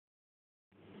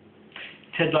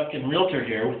Ted Duncan Realtor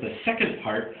here with the second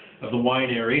part of the wine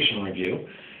aeration review.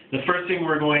 The first thing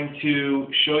we're going to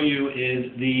show you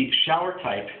is the shower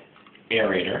type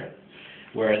aerator,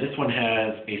 where this one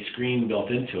has a screen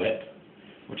built into it,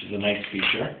 which is a nice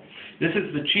feature. This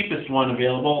is the cheapest one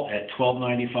available at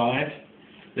 $12.95.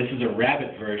 This is a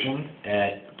rabbit version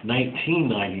at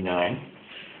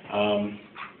 $19.99.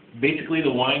 Basically,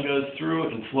 the wine goes through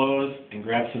and flows and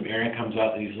grabs some air and comes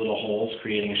out these little holes,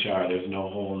 creating a shower. There's no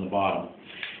hole in the bottom.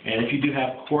 And if you do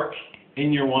have cork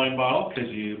in your wine bottle,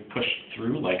 because you push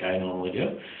through like I normally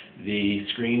do, the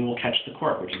screen will catch the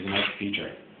cork, which is a nice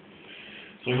feature.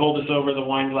 So we hold this over the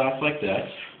wine glass like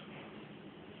this.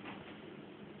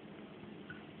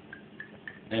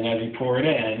 And as you pour it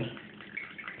in,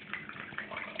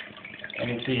 you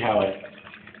can see how it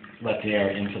lets the air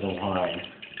into the wine.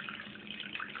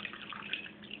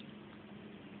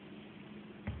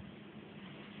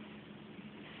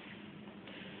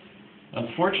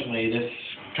 Unfortunately, this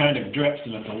kind of drips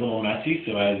and it's a little messy,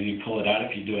 so as you pull it out,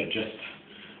 if you do it just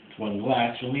with one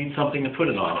glass, you'll need something to put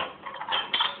it on.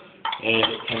 And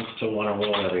it tends to want to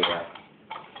roll everywhere.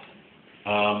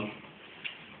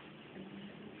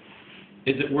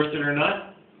 Is it worth it or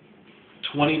not?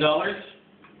 $20?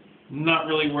 Not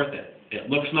really worth it. It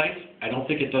looks nice. I don't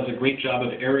think it does a great job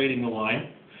of aerating the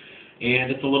wine, and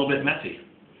it's a little bit messy.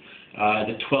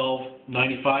 The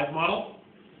 $12.95 model,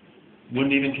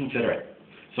 wouldn't even consider it.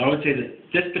 So I would say that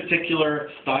this particular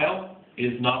style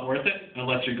is not worth it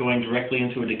unless you're going directly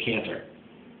into a decanter.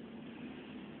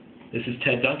 This is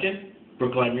Ted Duncan,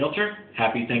 Brookline Realtor.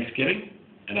 Happy Thanksgiving,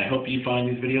 and I hope you find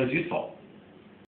these videos useful.